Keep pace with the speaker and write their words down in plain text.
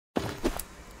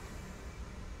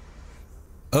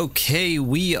Okay,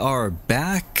 we are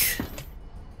back.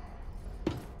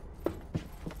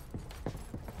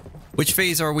 Which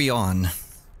phase are we on?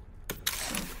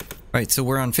 Right, so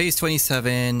we're on phase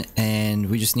 27 and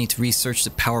we just need to research the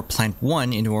power plant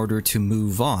 1 in order to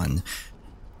move on.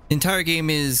 The entire game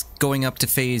is going up to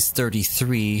phase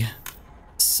 33,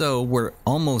 so we're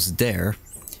almost there.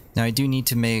 Now I do need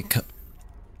to make a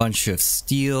bunch of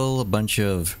steel, a bunch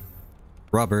of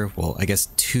rubber, well I guess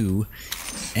 2.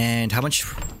 And how much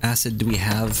acid do we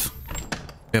have?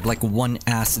 We have like 1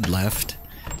 acid left.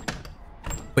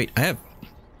 Wait, I have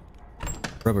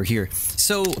rubber here.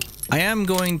 So I am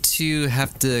going to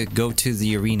have to go to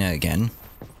the arena again.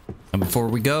 And before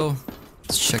we go,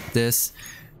 let's check this.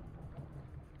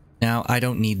 Now I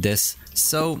don't need this,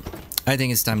 so I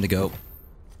think it's time to go.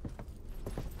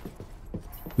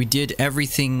 We did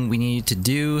everything we needed to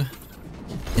do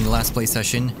in the last play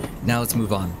session. Now let's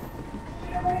move on.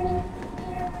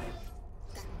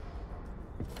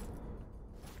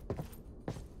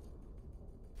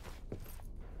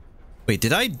 Wait,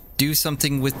 did I do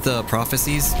something with the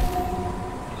prophecies?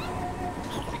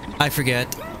 I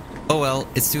forget. Oh well,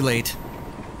 it's too late.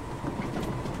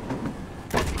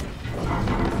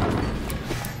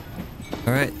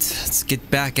 Alright, let's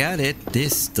get back at it.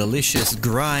 This delicious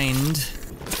grind.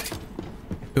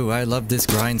 Ooh, I love this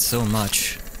grind so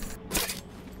much.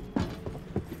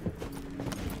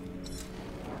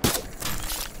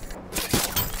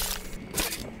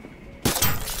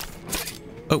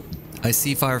 Oh, I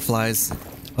see fireflies.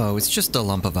 Oh, it's just a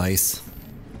lump of ice.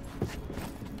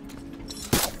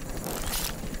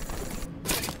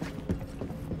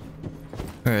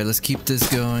 Alright, let's keep this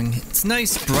going. It's a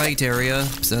nice bright area,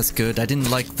 so that's good. I didn't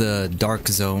like the dark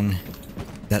zone,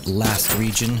 that last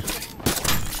region.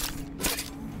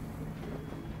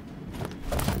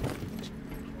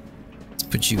 Let's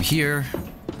put you here.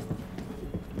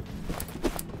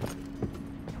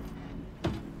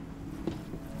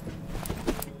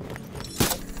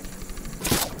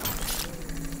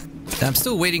 I'm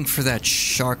still waiting for that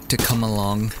shark to come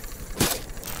along.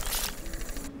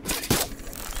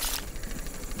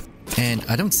 And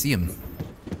I don't see him.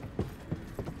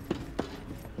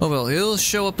 Oh well, he'll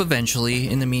show up eventually.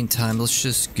 In the meantime, let's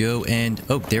just go and...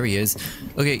 Oh, there he is.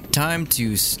 Okay, time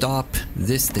to stop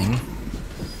this thing.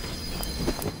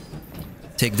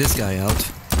 Take this guy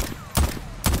out.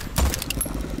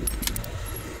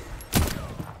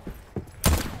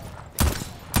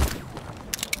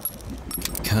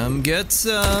 Come get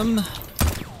some.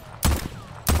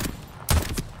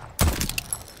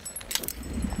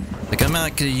 Like, I'm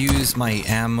not gonna use my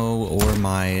ammo or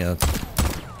my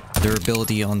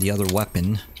durability on the other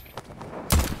weapon.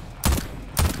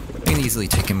 I can easily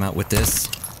take him out with this.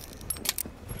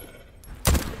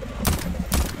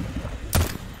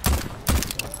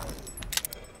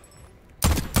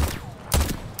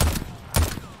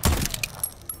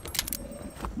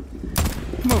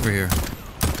 Come over here.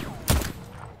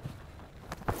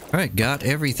 Alright, got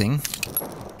everything.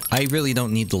 I really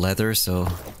don't need the leather, so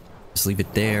just leave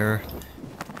it there.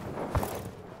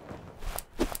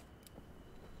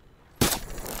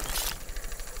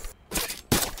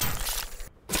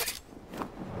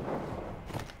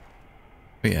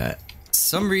 But yeah,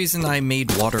 some reason I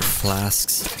made water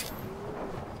flasks.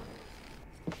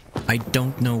 I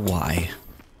don't know why.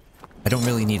 I don't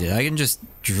really need it. I can just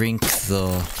drink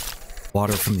the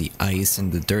water from the ice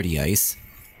and the dirty ice.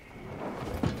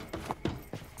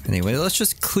 Anyway, let's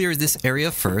just clear this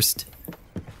area first.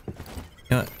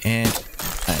 And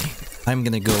I'm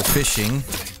gonna go fishing.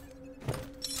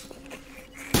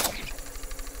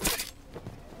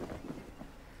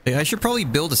 Hey, I should probably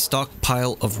build a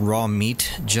stockpile of raw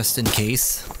meat just in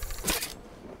case.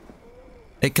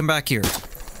 Hey, come back here.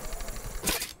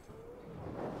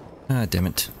 Ah, damn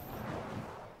it.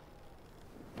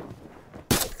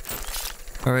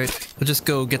 Alright, we'll just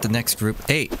go get the next group.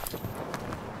 Hey!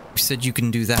 You said you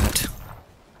can do that.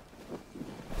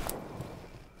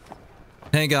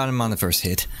 I got him on the first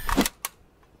hit.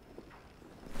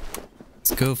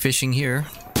 Let's go fishing here.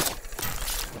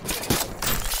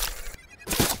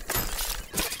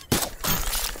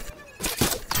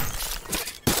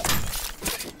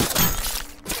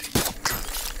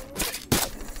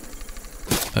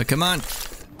 Oh, come on.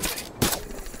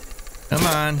 Come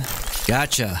on.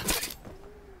 Gotcha.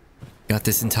 Got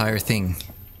this entire thing.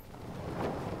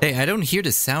 Hey, I don't hear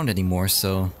the sound anymore,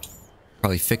 so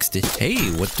probably fixed it. Hey,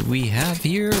 what do we have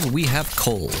here? We have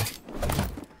coal.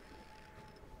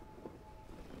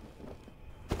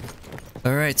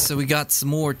 Alright, so we got some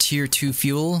more tier 2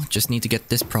 fuel. Just need to get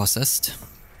this processed.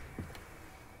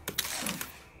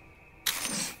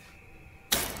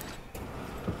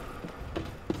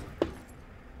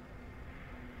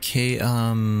 Okay,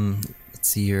 let's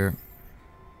see here.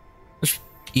 Let's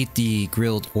eat the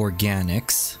grilled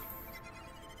organics.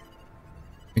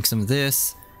 Drink some of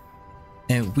this.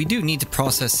 And we do need to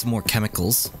process some more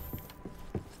chemicals.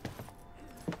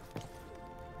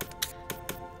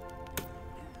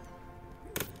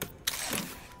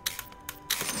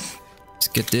 Let's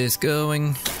get this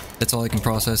going. That's all I can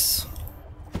process.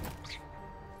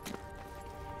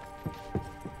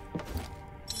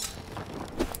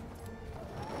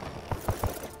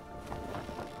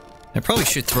 I probably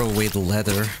should throw away the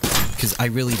leather, because I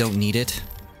really don't need it.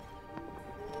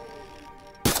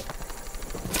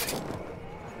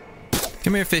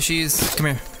 Come here, fishies. Come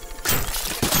here.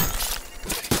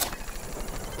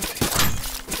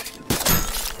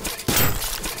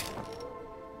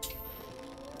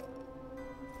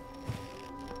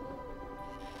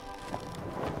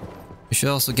 We should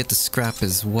also get the scrap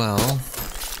as well.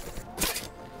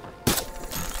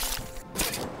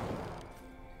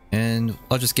 And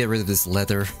I'll just get rid of this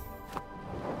leather.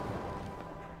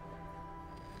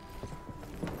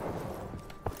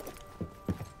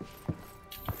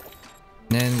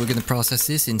 And we're gonna process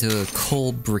this into a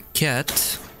coal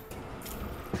briquette.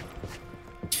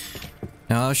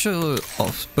 Now I'll show...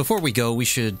 Oh, before we go, we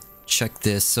should check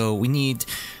this. So we need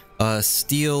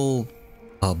steel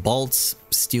bolts,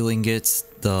 steel ingots,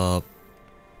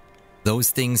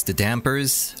 those things, the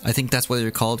dampers. I think that's what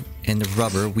they're called. And the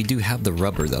rubber. We do have the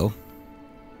rubber though.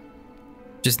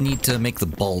 Just need to make the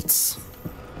bolts.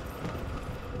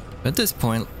 At this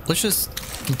point, let's just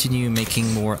continue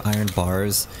making more iron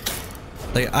bars.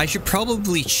 Like, I should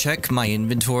probably check my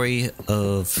inventory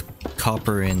of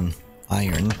copper and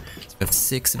iron. So I have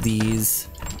 6 of these.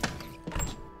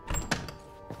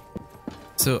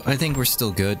 So I think we're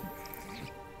still good.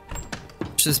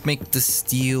 Let's just make the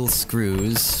steel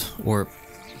screws, or...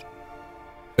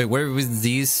 Wait, what were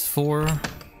these for?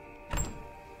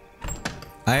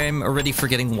 I'm already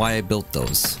forgetting why I built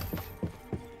those.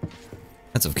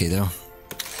 That's okay though.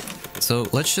 So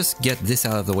let's just get this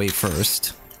out of the way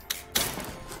first.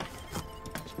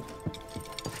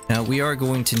 Now we are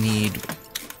going to need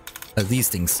these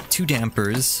things. 2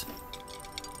 dampers.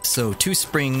 So 2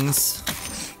 springs.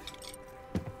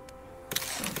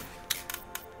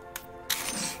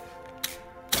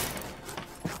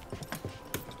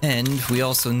 And we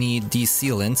also need these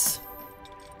sealants.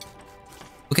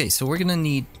 Okay, so we're gonna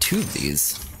need 2 of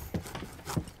these.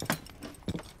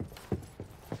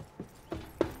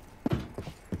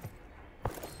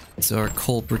 So our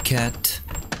coal briquette.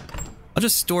 I'll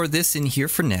just store this in here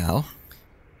for now.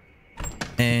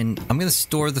 And I'm gonna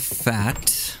store the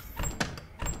fat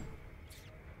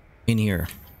in here.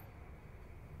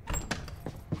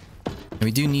 And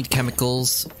we do need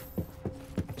chemicals.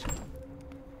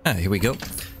 Ah, here we go.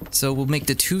 So we'll make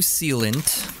the 2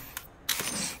 sealant.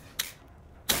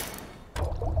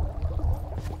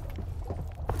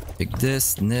 Take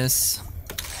this and this.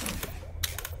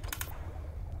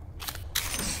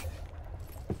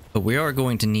 But we are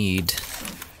going to need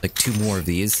like 2 more of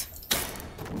these.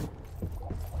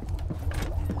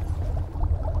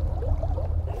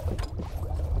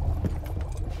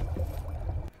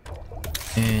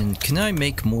 And can I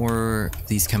make more of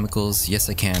these chemicals? Yes,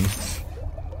 I can.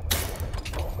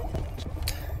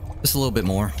 Just a little bit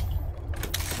more.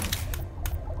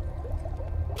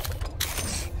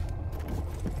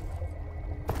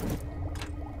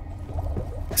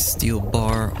 Steel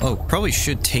bar. Oh, probably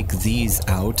should take these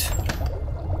out.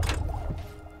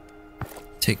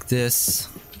 Take this.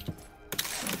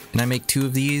 Can I make 2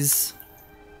 of these?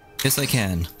 Yes, I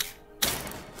can.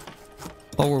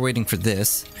 While we're waiting for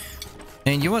this.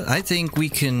 And you know what? I think we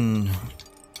can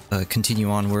continue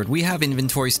onward. We have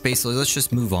inventory space, so let's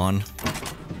just move on.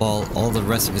 While all the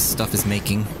rest of his stuff is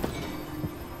making.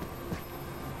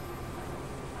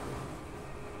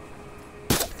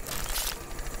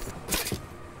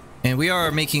 And we are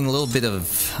making a little bit of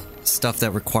stuff that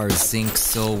requires zinc,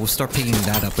 so we'll start picking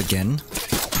that up again.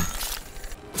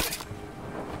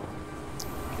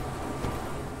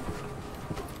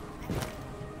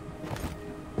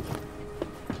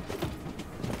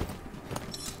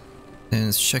 And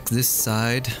let's check this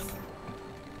side.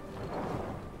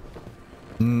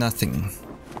 Nothing.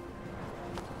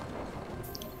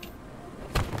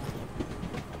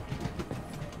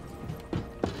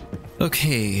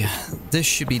 Okay, this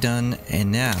should be done,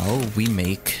 and now we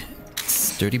make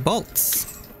sturdy bolts.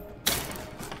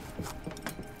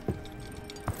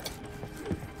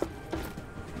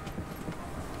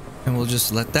 And we'll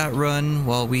just let that run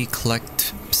while we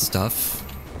collect stuff.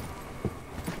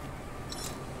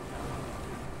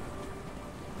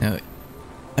 Now,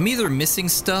 I'm either missing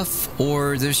stuff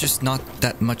or there's just not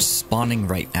that much spawning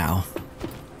right now.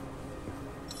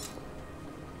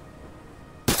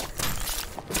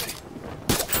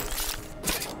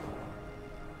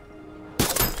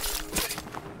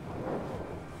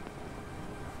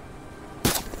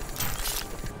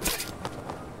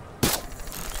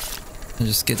 I'll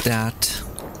just get that.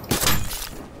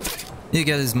 You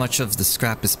get as much of the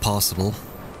scrap as possible.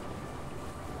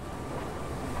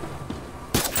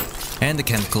 And the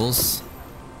chemicals.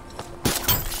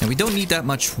 And we don't need that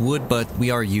much wood, but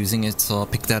we are using it, so I'll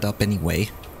pick that up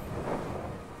anyway.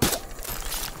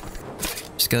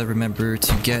 Just gotta remember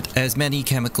to get as many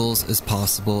chemicals as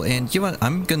possible. And you know what?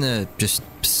 I'm gonna just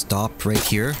stop right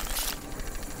here.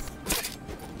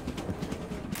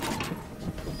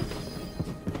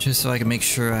 Just so I can make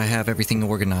sure I have everything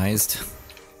organized.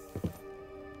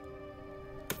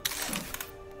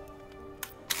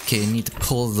 Okay, I need to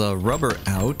pull the rubber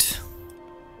out.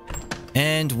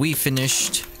 And we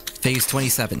finished phase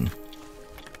 27.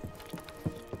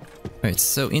 Alright,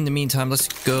 so in the meantime, let's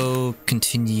go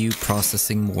continue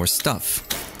processing more stuff.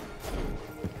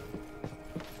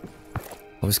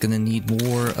 I was gonna need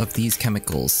more of these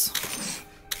chemicals.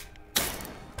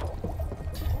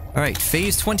 Alright,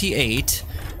 phase 28.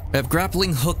 We have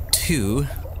grappling hook 2.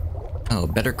 Oh,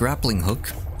 better grappling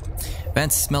hook.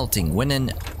 Advanced smelting.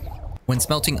 When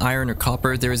smelting iron or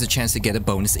copper, there is a chance to get a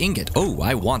bonus ingot. Oh,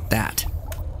 I want that.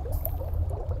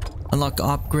 Unlock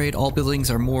upgrade. All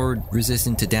buildings are more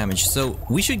resistant to damage. So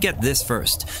we should get this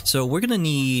first. So we're gonna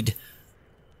need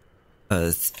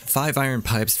 5 iron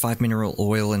pipes, 5 mineral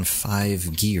oil, and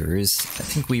 5 gears. I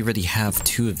think we already have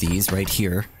 2 of these right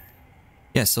here.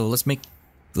 Yeah, so let's make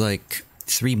like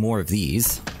 3 more of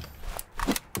these.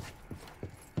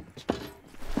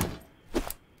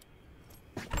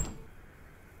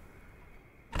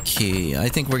 Okay, I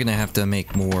think we're gonna have to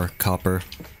make more copper.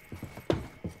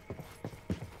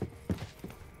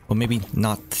 Well, maybe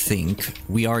not think.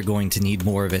 We are going to need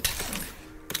more of it.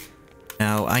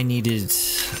 Now, I needed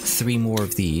 3 more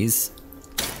of these.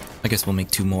 I guess we'll make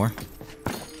 2 more.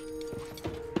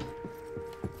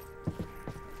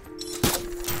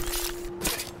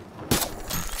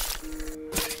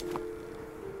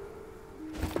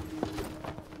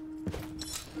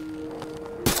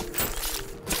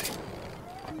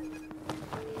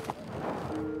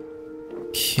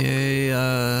 Okay,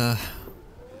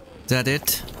 is that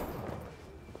it?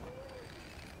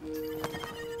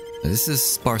 This is a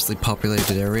sparsely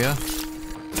populated area.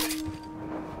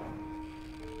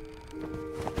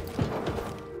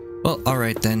 Well,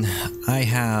 alright then. I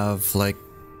have, like,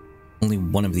 only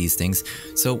one of these things.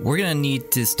 So we're gonna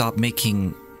need to stop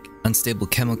making unstable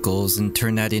chemicals and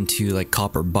turn that into, like,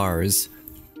 copper bars.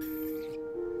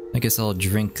 I guess I'll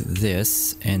drink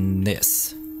this and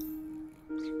this.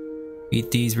 Eat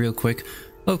these real quick.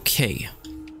 Okay.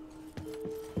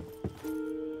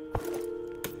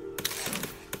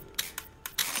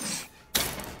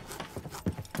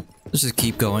 Let's just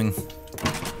keep going.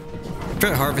 Try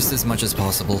to harvest as much as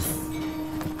possible.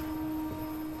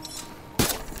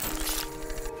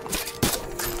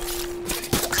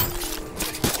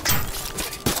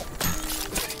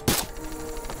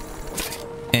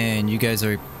 And you guys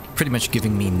are pretty much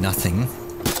giving me nothing.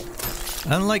 I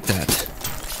don't like that.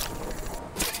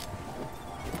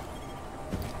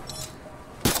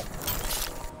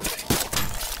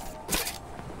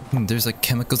 There's like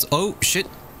chemicals. Oh, shit.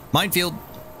 Minefield.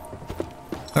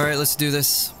 Alright, let's do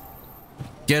this.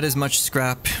 Get as much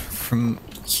scrap from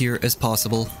here as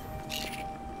possible.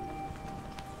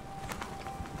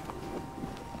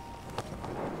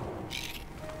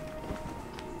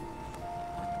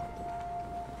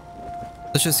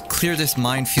 Let's just clear this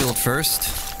minefield first.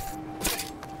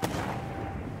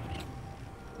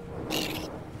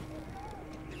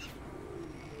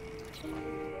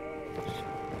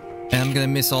 And I'm gonna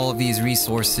miss all of these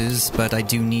resources, but I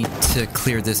do need to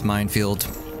clear this minefield.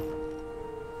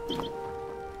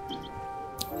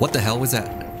 What the hell was that?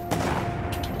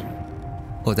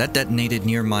 Oh, that detonated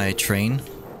near my train.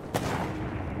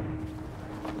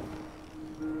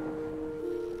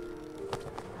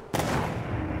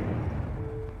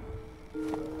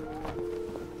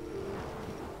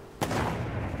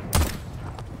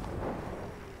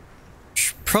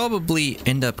 Should probably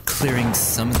end up clearing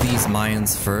some of these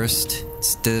mines first,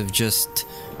 instead of just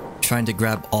trying to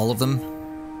grab all of them.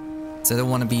 So I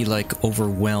don't want to be like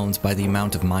overwhelmed by the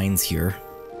amount of mines here.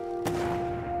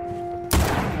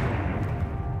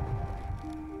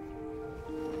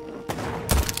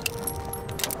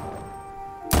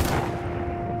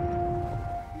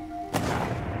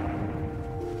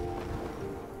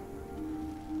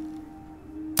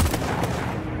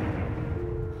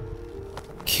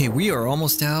 Okay, we are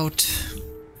almost out.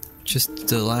 Just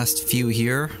the last few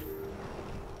here.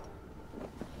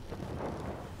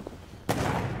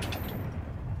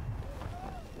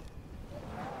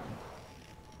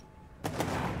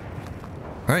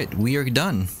 Alright, we are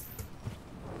done.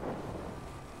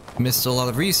 Missed a lot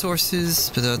of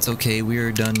resources, but that's okay. We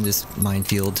are done this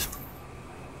minefield.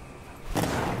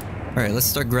 Alright, let's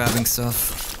start grabbing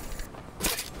stuff.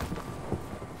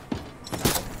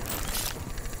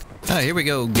 Ah, here we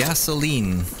go.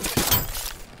 Gasoline.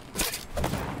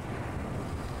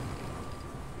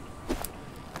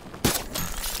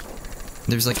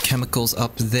 There's like chemicals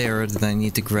up there that I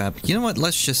need to grab. You know what?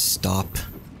 Let's just stop.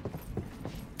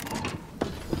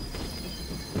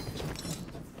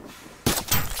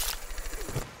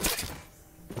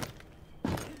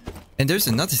 And there's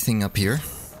another thing up here.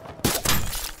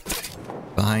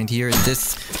 Behind here.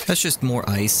 That's just more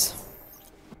ice.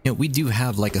 You know, we do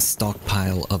have like a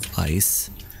stockpile of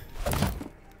ice.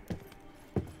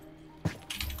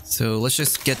 So let's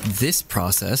just get this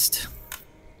processed.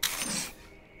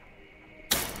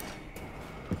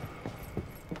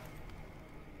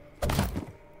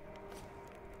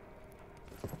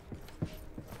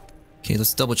 Okay,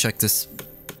 let's double check this.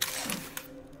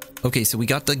 Okay, so we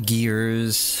got the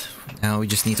gears. Now we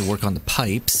just need to work on the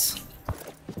pipes.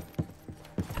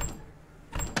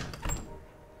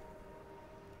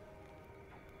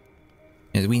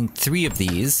 And we need 3 of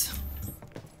these.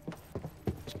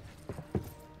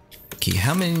 Okay,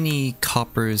 how many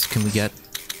coppers can we get?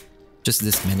 Just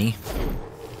this many.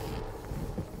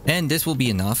 And this will be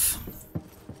enough.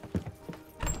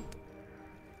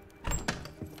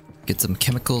 Get some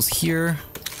chemicals here.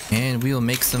 And we will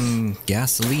make some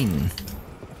gasoline.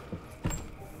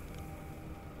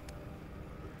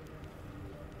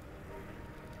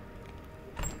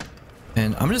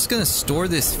 And I'm just gonna store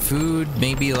this food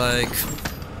maybe like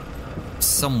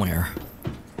somewhere.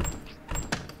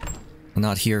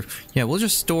 Not here. Yeah, we'll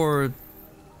just store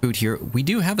food here. We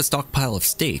do have a stockpile of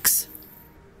steaks.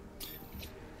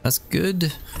 That's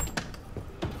good.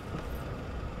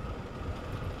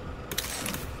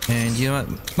 And you know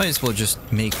what? Might as well just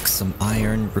make some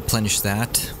iron, replenish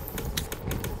that.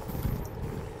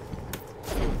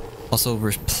 Also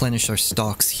replenish our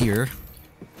stocks here.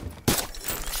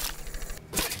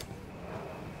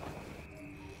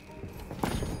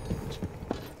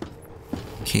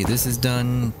 Okay, this is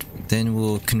done. Then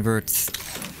we'll convert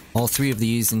all 3 of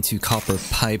these into copper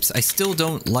pipes. I still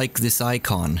don't like this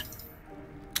icon.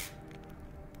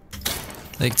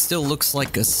 Like, it still looks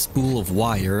like a spool of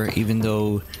wire, even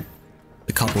though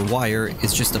the copper wire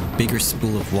is just a bigger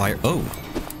spool of wire. Oh!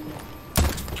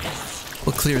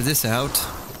 We'll clear this out.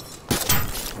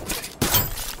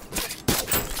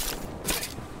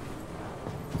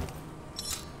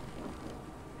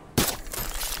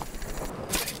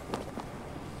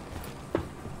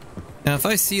 Now, if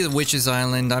I see the Witch's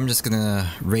Island, I'm just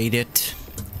gonna raid it.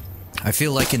 I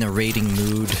feel like in a raiding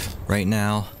mood right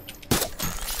now.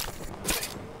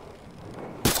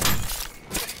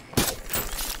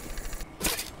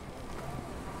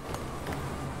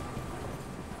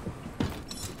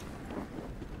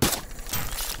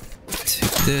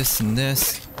 Take this and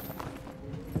this.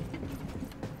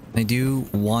 I do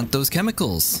want those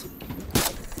chemicals.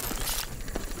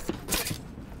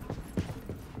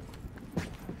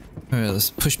 Alright, let's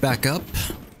push back up.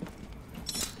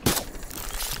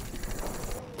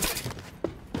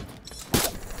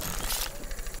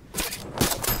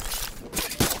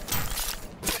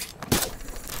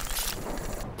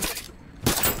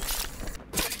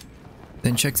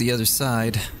 Then check the other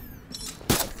side.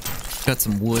 Got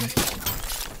some wood.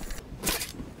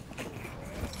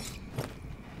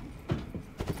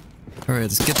 Alright,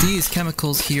 let's get these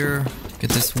chemicals here. Get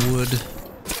this wood.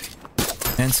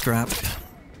 And scrap.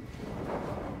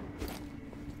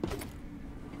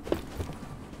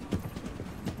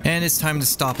 And it's time to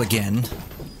stop again.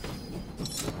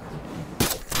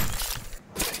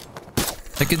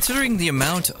 Like, considering the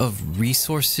amount of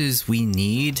resources we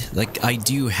need, like, I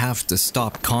do have to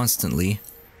stop constantly.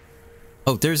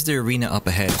 Oh, there's the arena up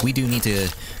ahead. We do need to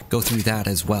go through that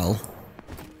as well.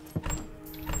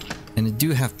 And I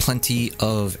do have plenty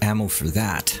of ammo for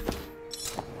that.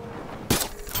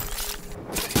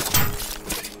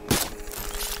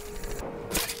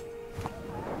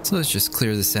 So let's just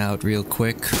clear this out real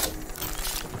quick.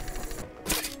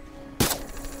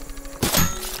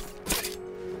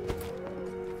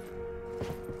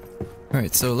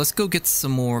 Alright, so let's go get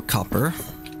some more copper.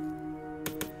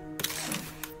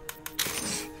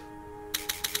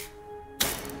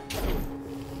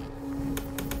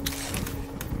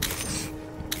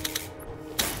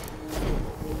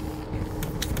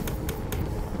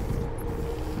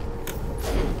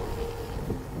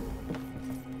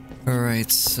 Alright,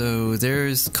 so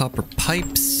there's copper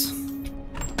pipes.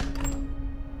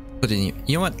 Put in.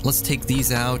 You know what? Let's take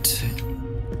these out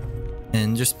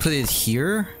and just put it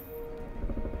here.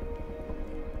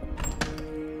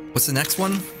 What's the next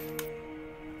one?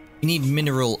 We need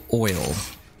mineral oil.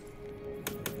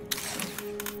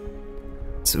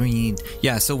 So we need,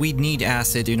 yeah, so we need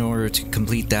acid in order to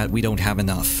complete that. We don't have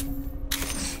enough.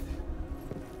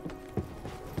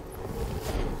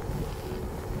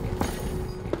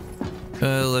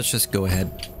 Let's just go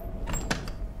ahead.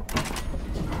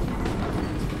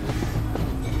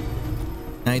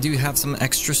 And I do have some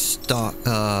extra stock,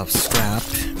 scrap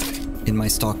in my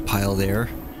stockpile there.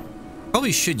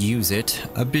 Probably should use it.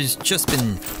 I've just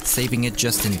been saving it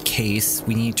just in case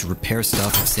we need to repair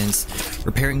stuff, since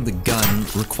repairing the gun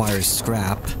requires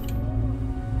scrap.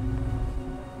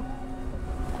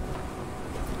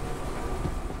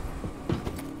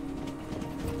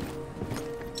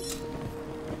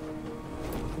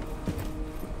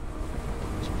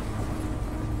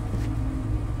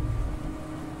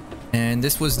 And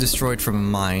this was destroyed from a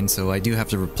mine, so I do have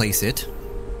to replace it.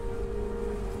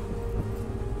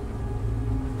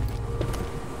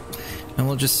 And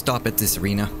we'll just stop at this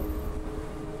arena.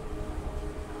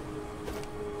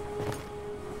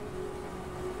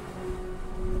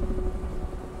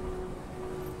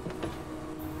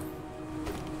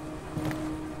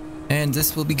 And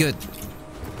this will be good.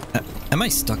 Am I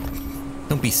stuck?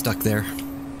 Don't be stuck there.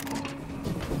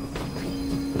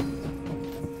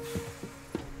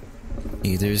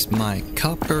 Okay, there's my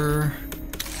copper.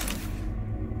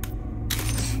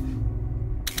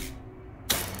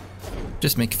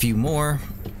 Just make a few more.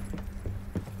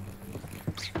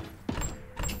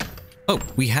 Oh,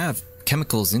 we have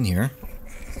chemicals in here.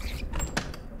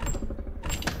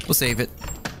 We'll save it.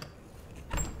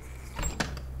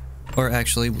 Or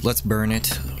actually, let's burn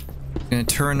it. We're gonna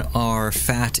turn our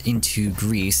fat into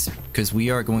grease, because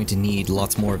we are going to need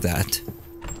lots more of that.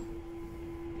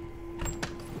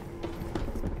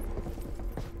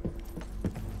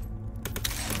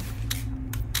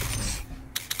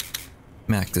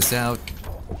 Max this out.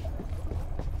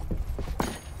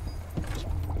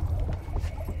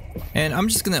 And I'm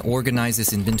just gonna organize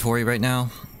this inventory right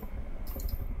now.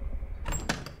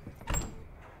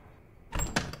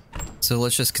 So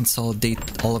let's just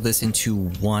consolidate all of this into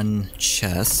one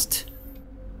chest.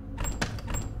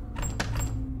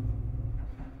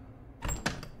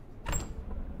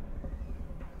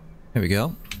 There we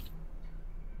go.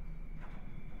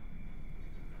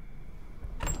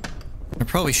 I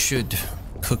probably should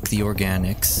cook the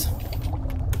organics.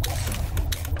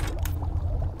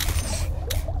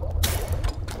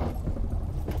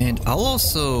 And I'll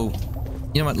also,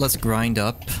 you know what, let's grind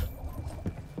up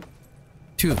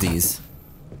 2 of these.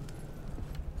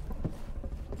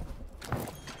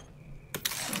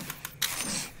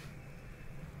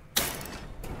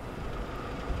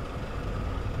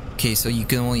 Okay, so you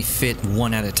can only fit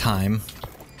 1 at a time.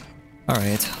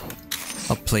 Alright,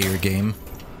 I'll play your game.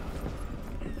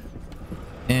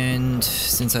 And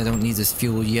since I don't need this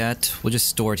fuel yet, we'll just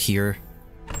store it here.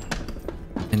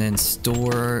 And then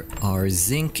store our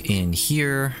zinc in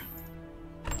here.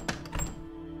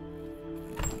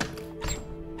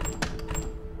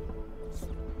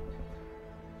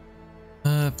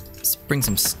 Let's bring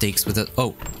some steaks with it.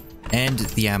 Oh, and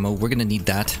the ammo. We're gonna need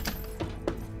that.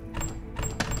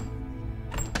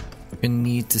 We're gonna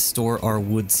need to store our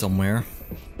wood somewhere.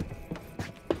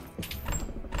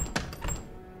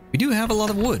 We do have a lot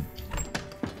of wood.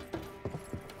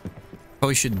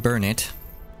 Probably should burn it.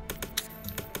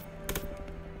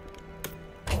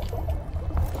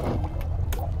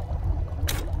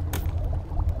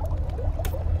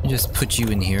 Just put you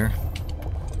in here.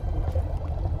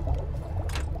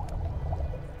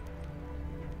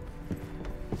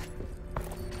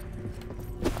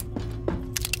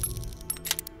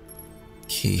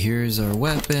 Okay, here's our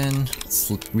weapon.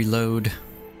 Let's reload.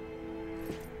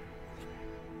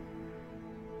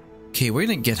 Okay, we're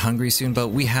gonna get hungry soon, but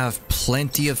we have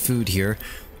plenty of food here.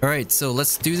 Alright, so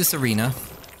let's do this arena.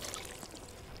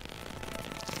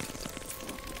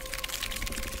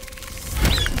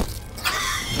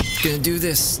 Gonna do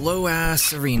this slow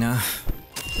ass arena.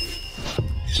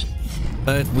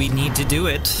 But we need to do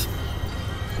it.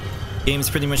 Game's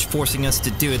pretty much forcing us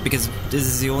to do it because this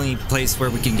is the only place where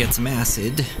we can get some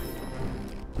acid.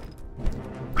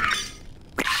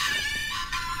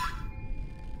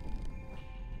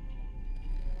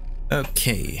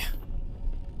 Okay.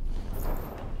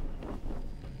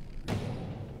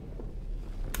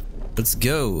 Let's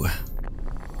go.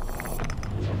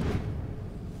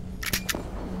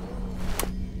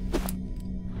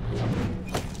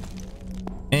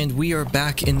 And we are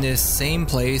back in this same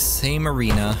place, same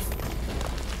arena.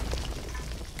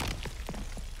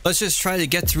 Let's just try to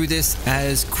get through this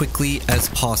as quickly as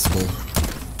possible.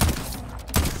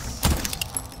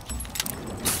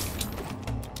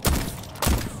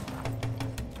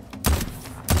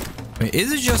 Wait,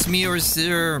 is it just me or is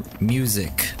there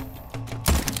music?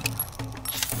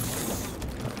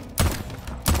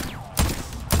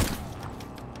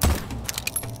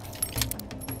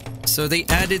 So they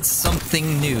added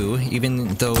something new, even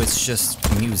though it's just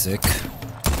music.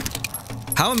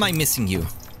 How am I missing you?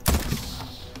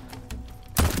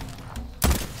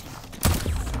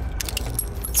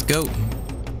 Let's go.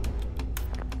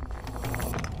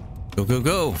 Go, go,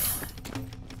 go.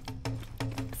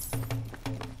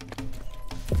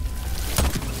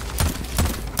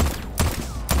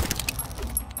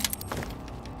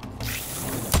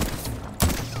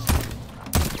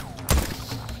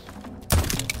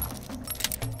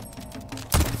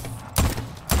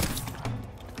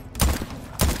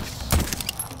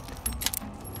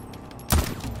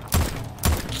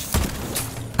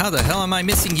 How the hell am I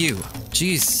missing you?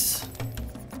 Jeez.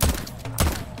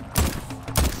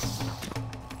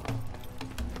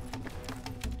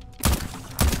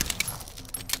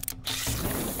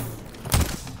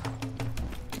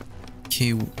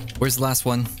 Okay, where's the last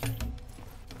one?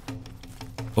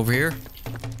 Over here?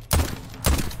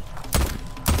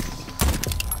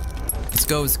 Let's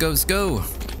go, let's go, let's go!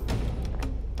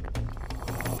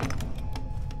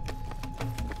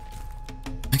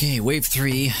 Okay, wave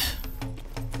 3.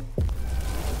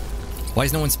 Why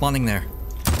is no one spawning there?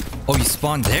 Oh, you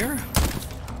spawned there?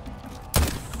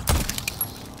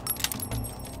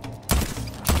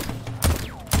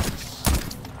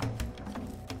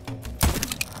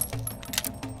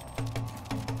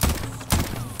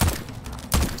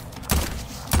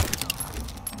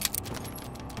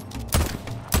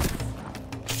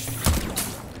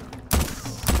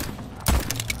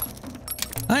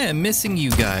 I am missing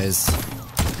you guys.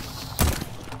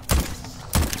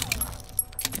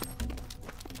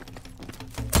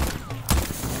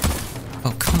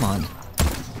 Oh, come on.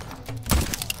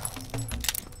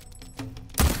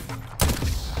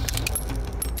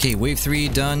 Okay, wave 3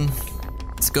 done.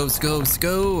 Let's go, let's go, let's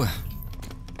go.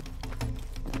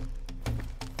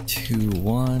 2,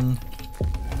 1.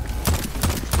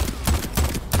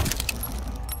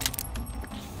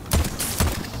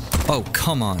 Oh,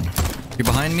 come on. You're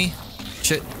behind me?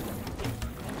 Shit.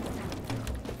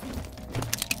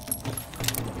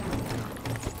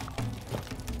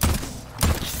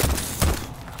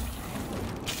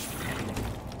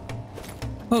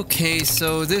 Okay,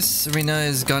 so this arena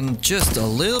has gotten just a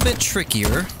little bit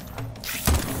trickier.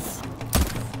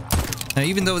 Now,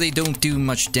 even though they don't do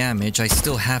much damage, I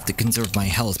still have to conserve my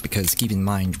health because keep in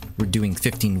mind, we're doing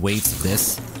 15 waves of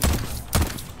this.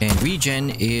 And regen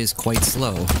is quite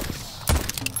slow.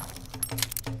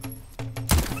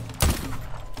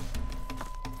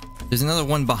 There's another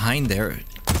one behind there.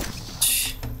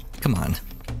 Come on.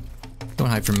 Don't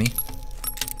hide from me.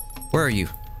 Where are you?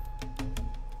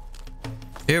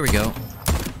 Here we go.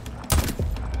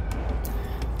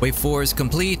 Wave 4 is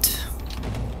complete.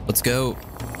 Let's go.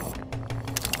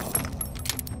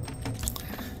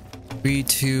 3,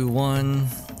 2, 1.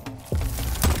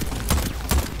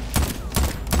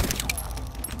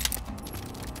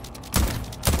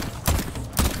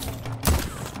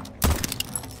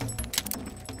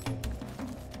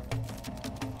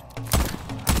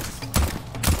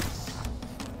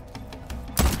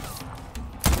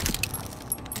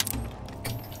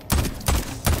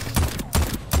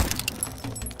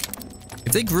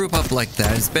 If they group up like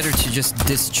that, it's better to just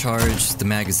discharge the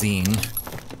magazine.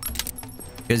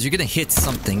 Because you're gonna hit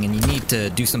something and you need to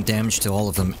do some damage to all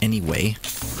of them anyway.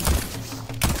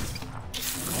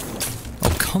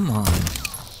 Oh, come on.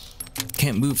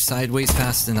 Can't move sideways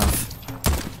fast enough.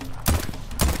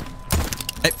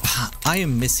 I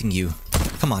am missing you.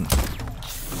 Come on.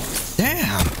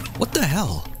 Damn! What the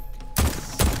hell?